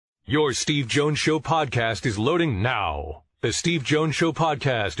Your Steve Jones Show podcast is loading now. The Steve Jones Show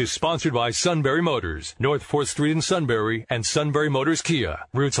podcast is sponsored by Sunbury Motors, North 4th Street in Sunbury, and Sunbury Motors Kia,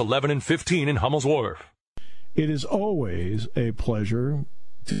 routes 11 and 15 in Hummel's Wharf. It is always a pleasure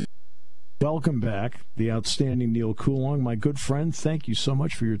to welcome back the outstanding Neal Coolong. My good friend, thank you so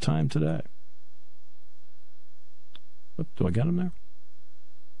much for your time today. Oh, do I got him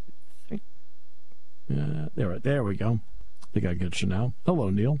there? There we go. I think I get you now. Hello,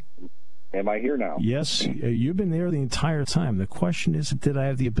 Neal. Am I here now? Yes, you've been there the entire time. The question is, did I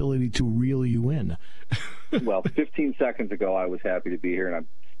have the ability to reel you in? Well, 15 seconds ago, I was happy to be here, and I'm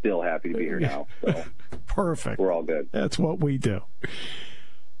still happy to be here now. So perfect. We're all good. That's what we do.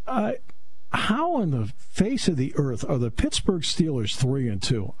 How on the face of the earth are the Pittsburgh Steelers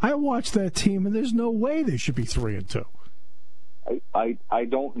 3-2? I watched that team, and there's no way they should be 3-2. I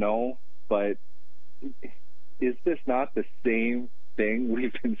don't know, but is this not the same thing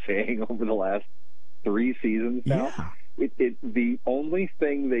we've been saying over the last 3 seasons now? Yeah. The only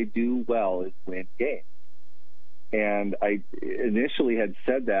thing they do well is win games. And I initially had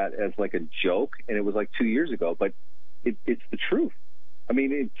said that as like a joke, and it was like 2 years ago, but it's the truth. I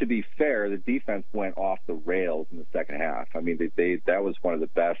mean, to be fair, the defense went off the rails in the second half. I mean, that was one of the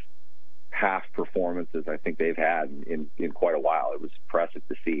best half performances I think they've had in quite a while. It was impressive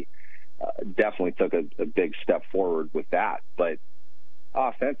to see. Definitely took a big step forward with that. But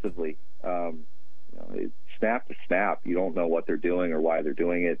offensively, it's snap to snap. You don't know what they're doing or why they're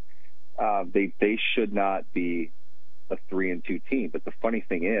doing it. They should not be a 3-2 team. But the funny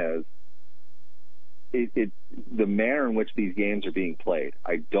thing is, the manner in which these games are being played,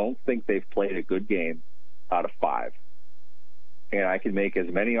 I don't think they've played a good game out of 5. And I can make as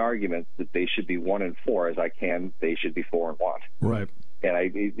many arguments that they should be 1-4 as I can they should be 4-1. Right. And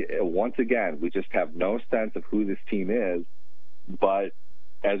once again, we just have no sense of who this team is. But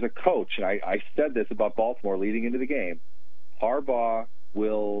as a coach, and I said this about Baltimore leading into the game, Harbaugh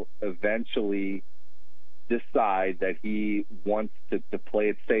will eventually decide that he wants to play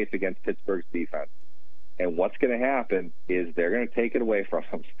it safe against Pittsburgh's defense. And what's going to happen is they're going to take it away from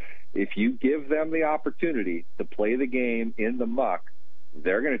them. If you give them the opportunity to play the game in the muck,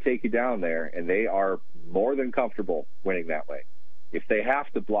 they're going to take you down there, and they are more than comfortable winning that way. If they have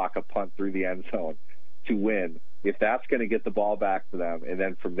to block a punt through the end zone to win, if that's going to get the ball back to them, and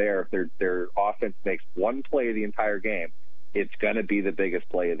then from there, if their offense makes one play the entire game, it's going to be the biggest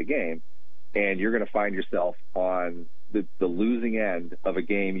play of the game, and you're going to find yourself on the losing end of a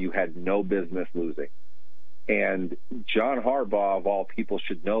game you had no business losing. And John Harbaugh, of all people,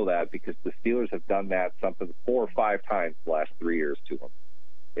 should know that, because the Steelers have done that something 4 or 5 times the last 3 years to them.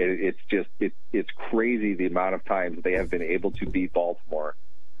 It's crazy the amount of times they have been able to beat Baltimore,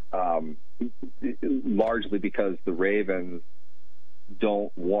 largely because the Ravens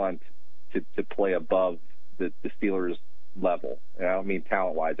don't want to play above the Steelers' level. And I don't mean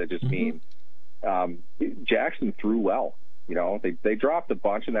talent-wise. I just mean Jackson threw well. You know, they dropped a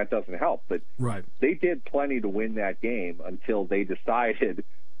bunch, and that doesn't help. But right. They did plenty to win that game until they decided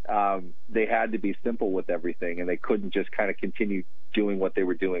they had to be simple with everything, and they couldn't just kind of continue doing what they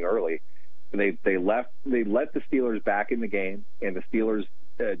were doing early. And they let the Steelers back in the game, and the Steelers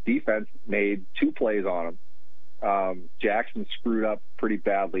defense made 2 plays on them. Jackson screwed up pretty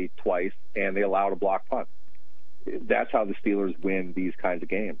badly twice, and they allowed a block punt. That's how the Steelers win these kinds of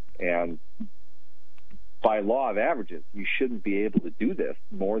games. And by law of averages, you shouldn't be able to do this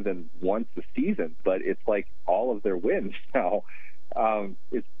more than once a season, but it's like all of their wins now.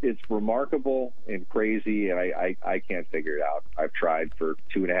 It's remarkable and crazy, and I can't figure it out. I've tried for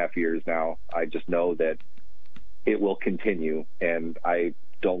 2.5 years now. I just know that it will continue, and I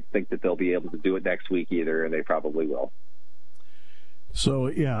don't think that they'll be able to do it next week either, and they probably will. So,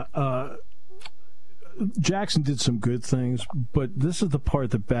 yeah, Jackson did some good things, but this is the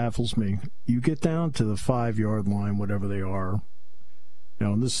part that baffles me. You get down to the 5-yard line, whatever they are. You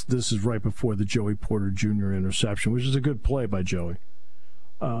know, and this is right before the Joey Porter Jr. interception, which is a good play by Joey.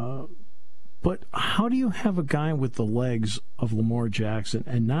 But how do you have a guy with the legs of Lamar Jackson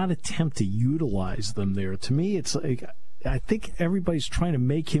and not attempt to utilize them there? To me, it's like, I think everybody's trying to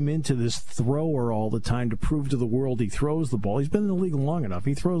make him into this thrower all the time to prove to the world he throws the ball. He's been in the league long enough.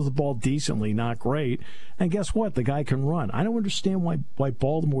 He throws the ball decently, not great. And guess what? The guy can run. I don't understand why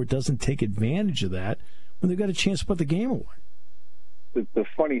Baltimore doesn't take advantage of that when they've got a chance to put the game away. The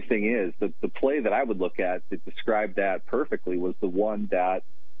funny thing is that the play that I would look at that described that perfectly was the one that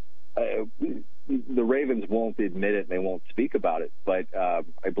the Ravens won't admit it and they won't speak about it, but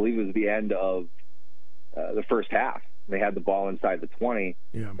I believe it was the end of the first half. They had the ball inside the 20,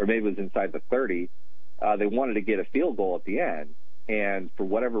 or maybe it was inside the 30. They wanted to get a field goal at the end, and for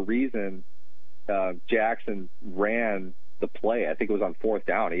whatever reason, Jackson ran the play. I think it was on fourth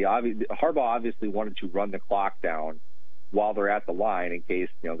down. Harbaugh obviously wanted to run the clock down while they're at the line in case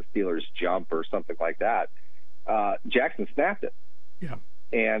the Steelers jump or something like that. Jackson snapped it. Yeah,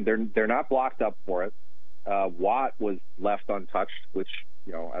 and they're not blocked up for it. Watt was left untouched, which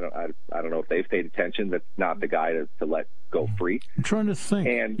I don't know if they've paid attention. That's not the guy to let go free. I'm trying to think.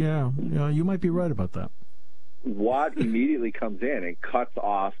 And yeah, you might be right about that. Watt immediately comes in and cuts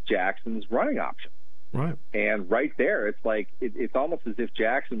off Jackson's running option. Right. And right there, it's like it's almost as if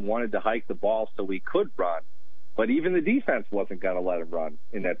Jackson wanted to hike the ball so he could run, but even the defense wasn't going to let him run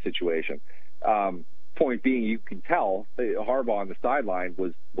in that situation. Point being, you can tell Harbaugh on the sideline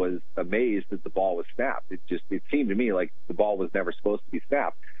was amazed that the ball was snapped. It seemed to me like the ball was never supposed to be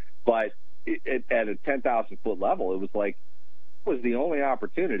snapped. But at a 10,000-foot level, it was the only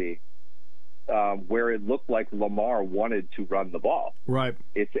opportunity where it looked like Lamar wanted to run the ball. Right.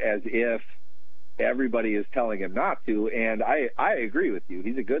 It's as if everybody is telling him not to, and I agree with you.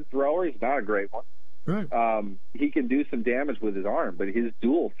 He's a good thrower. He's not a great one. Right. He can do some damage with his arm, but his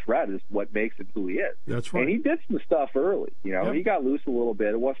dual threat is what makes him who he is. That's right. And he did some stuff early. Yep. He got loose a little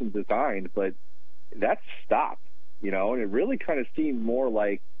bit. It wasn't designed, but that stopped. And it really kind of seemed more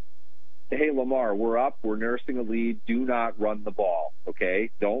like, hey, Lamar, we're up. We're nursing a lead. Do not run the ball, okay?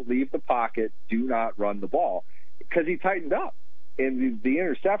 Don't leave the pocket. Do not run the ball. Because he tightened up. And the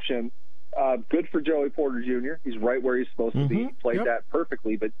interception, good for Joey Porter Jr. He's right where he's supposed to be. He played that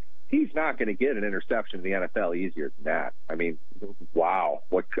perfectly, but he's not going to get an interception in the NFL easier than that. I mean, wow.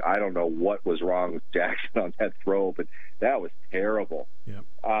 I don't know what was wrong with Jackson on that throw, but that was terrible.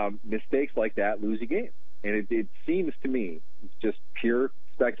 Yep. Mistakes like that lose you games. And it seems to me, it's just pure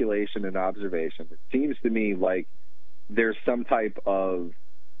speculation and observation, it seems to me like there's some type of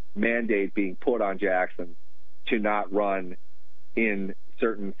mandate being put on Jackson to not run in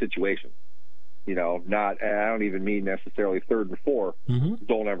certain situations. I don't even mean necessarily 3rd and 4.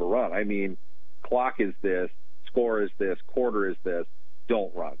 Don't ever run. I mean, clock is this, score is this, quarter is this,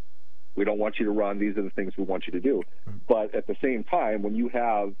 don't run. We don't want you to run. These are the things we want you to do. But at the same time, when you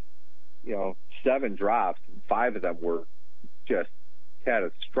have, 7 drops, and 5 of them were just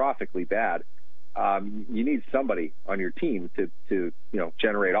catastrophically bad, you need somebody on your team to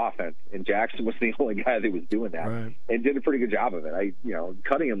generate offense. And Jackson was the only guy that was doing that, right, and did a pretty good job of it.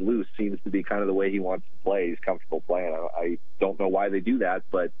 Cutting him loose seems to be kind of the way he wants to play. He's comfortable playing. I don't know why they do that,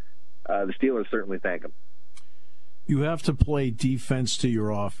 but the Steelers certainly thank him. You have to play defense to your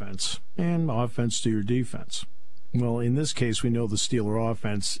offense and offense to your defense. Well, in this case, we know the Steeler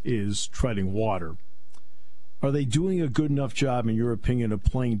offense is treading water. Are they doing a good enough job, in your opinion, of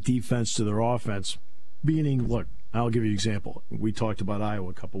playing defense to their offense? Meaning, look, I'll give you an example. We talked about Iowa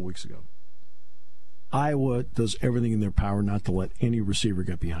a couple weeks ago. Iowa does everything in their power not to let any receiver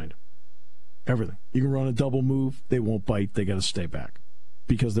get behind them. Everything. You can run a double move, they won't bite, they got to stay back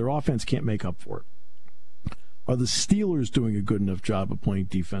because their offense can't make up for it. Are the Steelers doing a good enough job of playing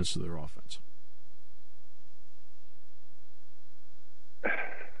defense to their offense?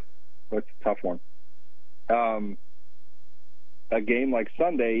 That's a tough one. A game like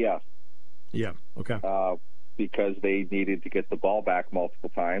Sunday, yes. Yeah, okay. Because they needed to get the ball back multiple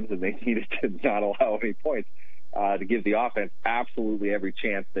times, and they needed to not allow any points to give the offense absolutely every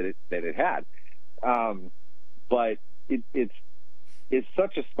chance that it had. But it's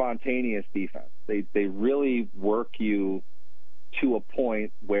such a spontaneous defense. They really work you to a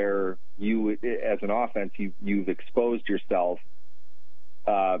point where you, as an offense, you've exposed yourself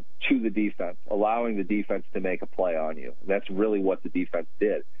to the defense, allowing the defense to make a play on you. That's really what the defense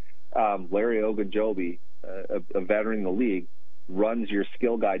did. Larry Ogunjobi, a veteran in the league, runs your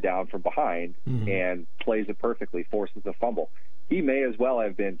skill guy down from behind and plays it perfectly, forces a fumble. He may as well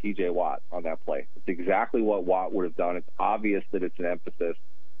have been T.J. Watt on that play. It's exactly what Watt would have done. It's obvious that it's an emphasis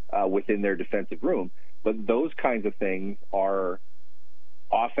within their defensive room, but those kinds of things are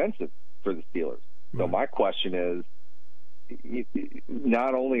offensive for the Steelers. So my question is,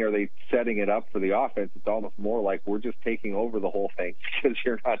 not only are they setting it up for the offense, it's almost more like we're just taking over the whole thing because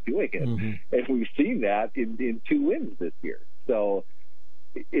you're not doing it. And we've seen that in 2 wins this year. So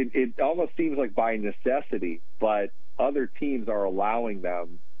it almost seems like by necessity, but other teams are allowing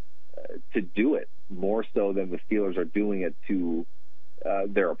them to do it more so than the Steelers are doing it to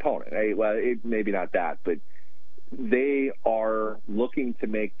their opponent. Maybe not that, but they are looking to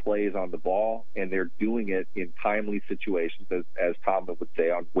make plays on the ball, and they're doing it in timely situations, as Tomlin would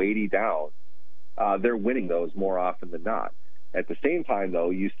say, on weighty downs. They're winning those more often than not. At the same time, though,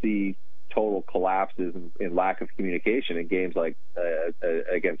 you see total collapses and lack of communication in games like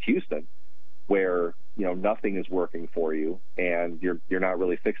against Houston, where, nothing is working for you and you're not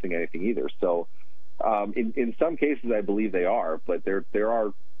really fixing anything either. So in some cases, I believe they are, but there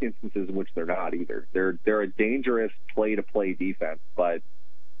are instances in which they're not either. They're a dangerous play-to-play defense, but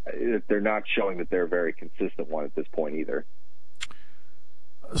they're not showing that they're a very consistent one at this point either.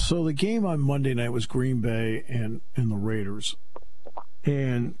 So the game on Monday night was Green Bay and the Raiders.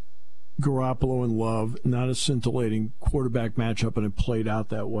 And Garoppolo and Love, not a scintillating quarterback matchup, and it played out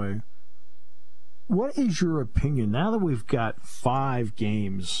that way. What is your opinion, now that we've got 5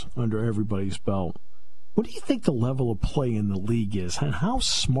 games under everybody's belt, what do you think the level of play in the league is, and how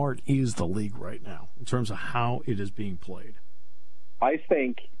smart is the league right now in terms of how it is being played? I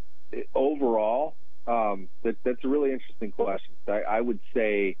think overall, that's a really interesting question. I would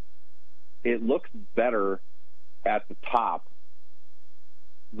say it looks better at the top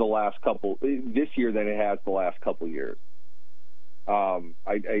this year than it has the last couple years.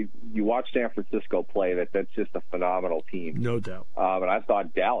 You watch San Francisco play, that's just a phenomenal team. No doubt. And I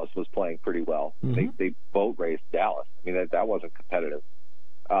thought Dallas was playing pretty well. Mm-hmm. They boat raced Dallas. I mean, that wasn't competitive.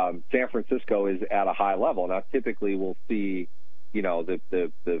 San Francisco is at a high level. Now, typically we'll see,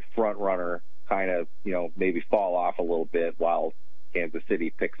 the front runner kind of, maybe fall off a little bit while Kansas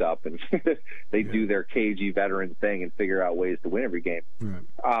City picks up and they do their cagey veteran thing and figure out ways to win every game.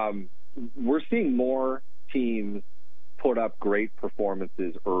 Right. We're seeing more teams put up great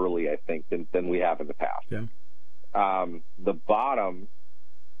performances early, I think, than we have in the past. Yeah. The bottom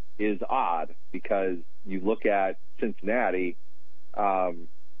is odd because you look at Cincinnati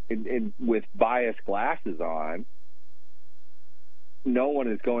and with biased glasses on, no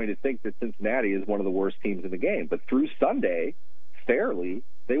one is going to think that Cincinnati is one of the worst teams in the game. But through Sunday, fairly,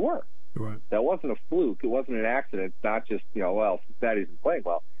 they were. Right. That wasn't a fluke. It wasn't an accident. It's not just, Cincinnati isn't playing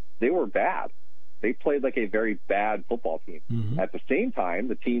well. They were bad. They played like a very bad football team. Mm-hmm. At the same time,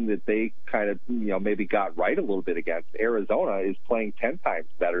 the team that they kind of, maybe got right a little bit against, Arizona, is playing 10 times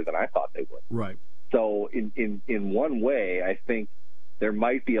better than I thought they would. Right. So in one way, I think there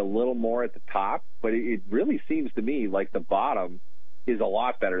might be a little more at the top, but it really seems to me like the bottom is a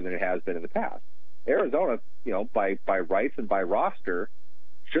lot better than it has been in the past. Arizona, by rights and by roster,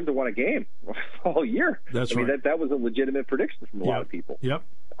 shouldn't have won a game all year. That's right. I mean, that was a legitimate prediction from a lot of people. Yep.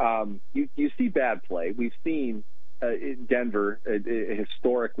 You see bad play. We've seen in Denver a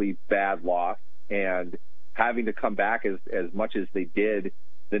historically bad loss, and having to come back as much as they did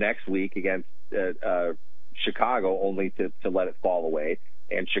the next week against Chicago, only to let it fall away,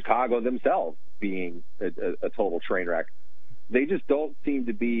 and Chicago themselves being a total train wreck. They just don't seem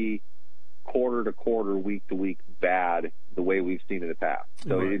to be quarter to quarter, week to week bad the way we've seen in the past.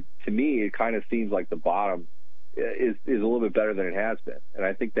 So right. To me, it kind of seems like the bottom is a little bit better than it has been. And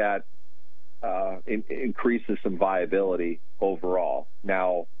I think that increases some viability overall.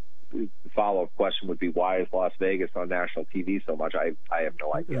 Now, the follow-up question would be, why is Las Vegas on national TV so much? I have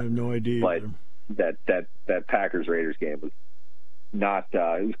no idea. I have no idea. But that Packers-Raiders game was not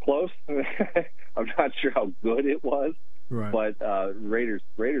it was close. I'm not sure how good it was. Right. But Raiders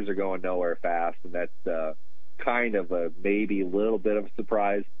are going nowhere fast, and that's kind of a maybe a little bit of a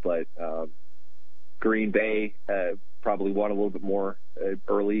surprise. But Green Bay probably won a little bit more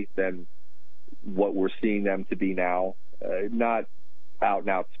early than what we're seeing them to be now. Not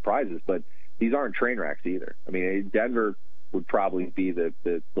out-and-out surprises, but these aren't train wrecks either. I mean, Denver would probably be the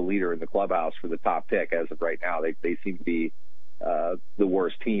leader in the clubhouse for the top pick as of right now. They seem to be the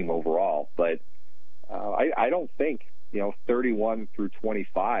worst team overall. But I don't think 31 through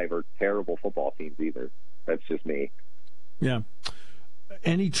 25 are terrible football teams either. That's just me. Yeah.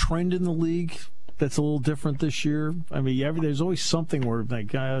 Any trend in the league that's a little different this year? I mean, there's always something where,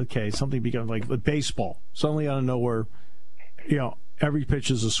 like, something becomes like with baseball. Suddenly out of nowhere, every pitch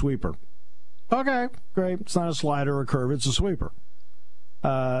is a sweeper. Okay, great. It's not a slider or a curve. It's a sweeper.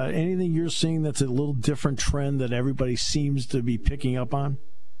 Anything you're seeing that's a little different trend that everybody seems to be picking up on?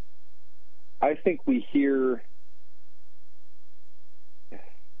 I think we hear...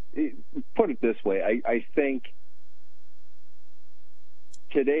 Put it this way, I think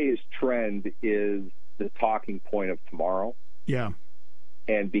today's trend is the talking point of tomorrow. Yeah.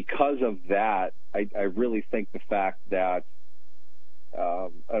 And because of that, I really think the fact that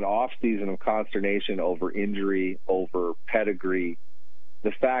an off-season of consternation over injury, over pedigree,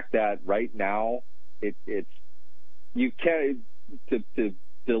 the fact that right now it's you can't, to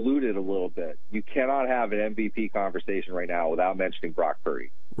dilute it a little bit, you cannot have an MVP conversation right now without mentioning Brock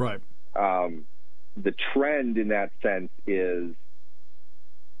Purdy. Right. The trend in that sense is,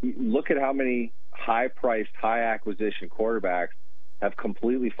 look at how many high-priced, high-acquisition quarterbacks have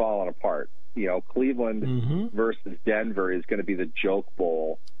completely fallen apart. Cleveland versus Denver is going to be the joke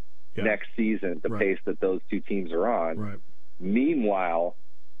bowl next season, the pace that those two teams are on. Right. Meanwhile,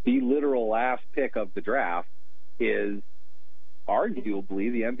 the literal last pick of the draft is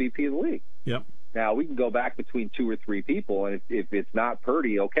arguably the MVP of the league. Yep. Now, we can go back between two or three people, and if it's not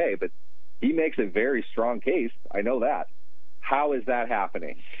Purdy, okay, but he makes a very strong case. I know that. How is that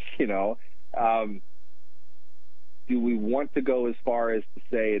happening? You know, do we want to go as far as to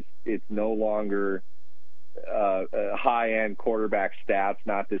say it's no longer high-end quarterback stats,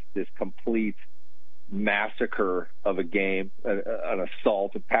 not this complete massacre of a game, an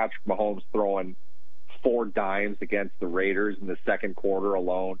assault of Patrick Mahomes throwing 4 dimes against the Raiders in the second quarter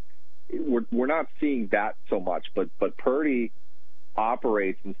alone? We're not seeing that so much, but Purdy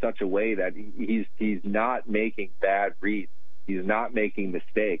operates in such a way that he's not making bad reads. He's not making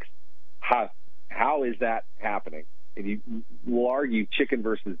mistakes. How is that happening? And we'll argue chicken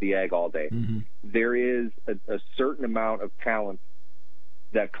versus the egg all day. Mm-hmm. There is a certain amount of talent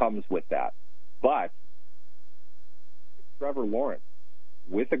that comes with that. But Trevor Lawrence,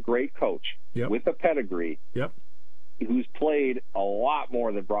 with a great coach, with a pedigree, who's played a lot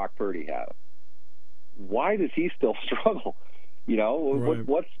more than Brock Purdy has, why does he still struggle? You know, right.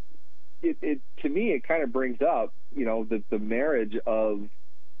 what's it to me, it kind of brings up, you know, the marriage of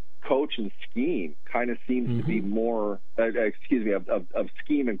coach and scheme kind of seems to be more, of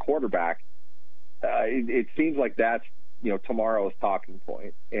scheme and quarterback. It seems like that's, you know, tomorrow's talking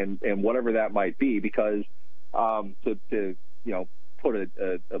point, and whatever that might be, because to you know, put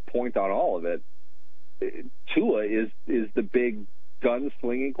a point on all of it, Tua is the big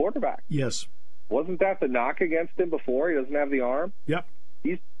gun-slinging quarterback. Yes. Wasn't that the knock against him before? He doesn't have the arm. Yep.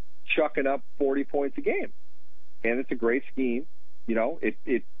 He's chucking up 40 points a game, and it's a great scheme. You know,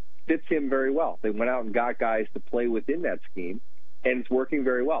 it fits him very well. They went out and got guys to play within that scheme, and it's working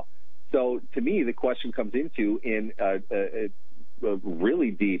very well. So, to me, the question comes into in a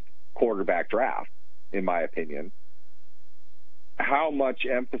really deep quarterback draft, in my opinion, how much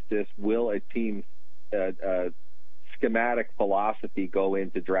emphasis will a team's schematic philosophy go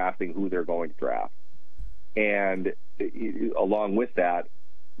into drafting who they're going to draft? And along with that,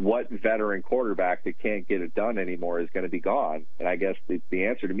 what veteran quarterback that can't get it done anymore is going to be gone? And I guess the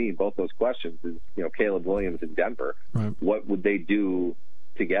answer to me in both those questions is, you know, Caleb Williams in Denver. Right. What would they do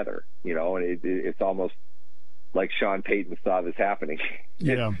together? You know, and it's almost like Sean Payton saw this happening.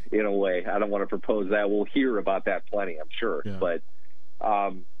 Yeah. In a way. I don't want to propose that. We'll hear about that plenty, I'm sure. Yeah. But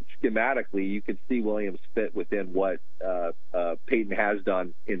schematically, you can see Williams fit within what Payton has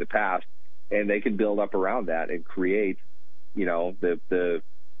done in the past, and they can build up around that and create, you know, the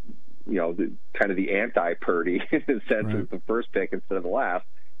kind of the anti-Purdy in the sense of the first pick instead of the last,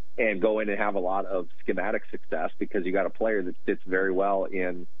 and go in and have a lot of schematic success because you got a player that fits very well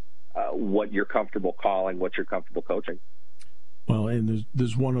in what you're comfortable calling, what you're comfortable coaching. Well, and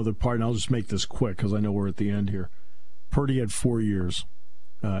there's one other part, and I'll just make this quick because I know we're at the end here. Purdy had 4 years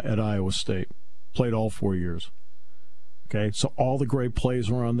at Iowa State, played all 4 years. Okay, so all the great plays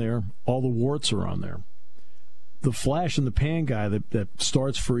were on there, all the warts are on there. The flash in the pan guy that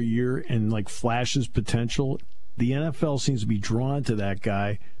starts for a year and like flashes potential, the NFL seems to be drawn to that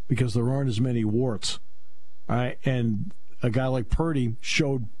guy because there aren't as many warts. All right, and a guy like Purdy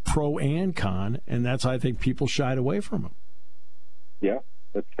showed pro and con, and that's how I think people shied away from him. Yeah,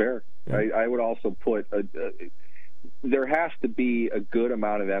 that's fair. Yeah. I would also put there has to be a good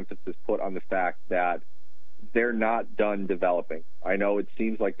amount of emphasis put on the fact that they're not done developing. I know it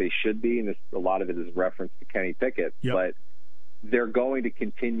seems like they should be, and a lot of it is reference to Kenny Pickett, but they're going to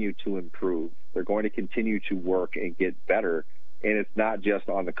continue to improve. They're going to continue to work and get better, and it's not just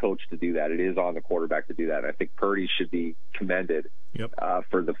on the coach to do that. It is on the quarterback to do that. I think Purdy should be commended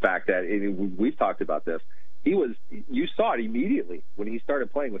for the fact that we've talked about this. You saw it immediately when he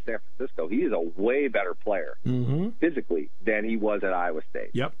started playing with San Francisco. He is a way better player physically than he was at Iowa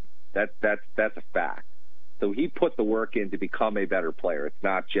State. Yep. That's a fact. So he put the work in to become a better player. It's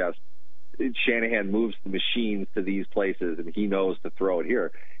not just Shanahan moves the machines to these places and he knows to throw it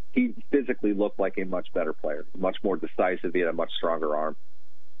here. He physically looked like a much better player, much more decisive. He had a much stronger arm.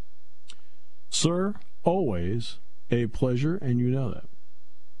 Sir, always a pleasure, and you know that.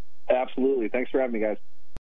 Absolutely. Thanks for having me, guys.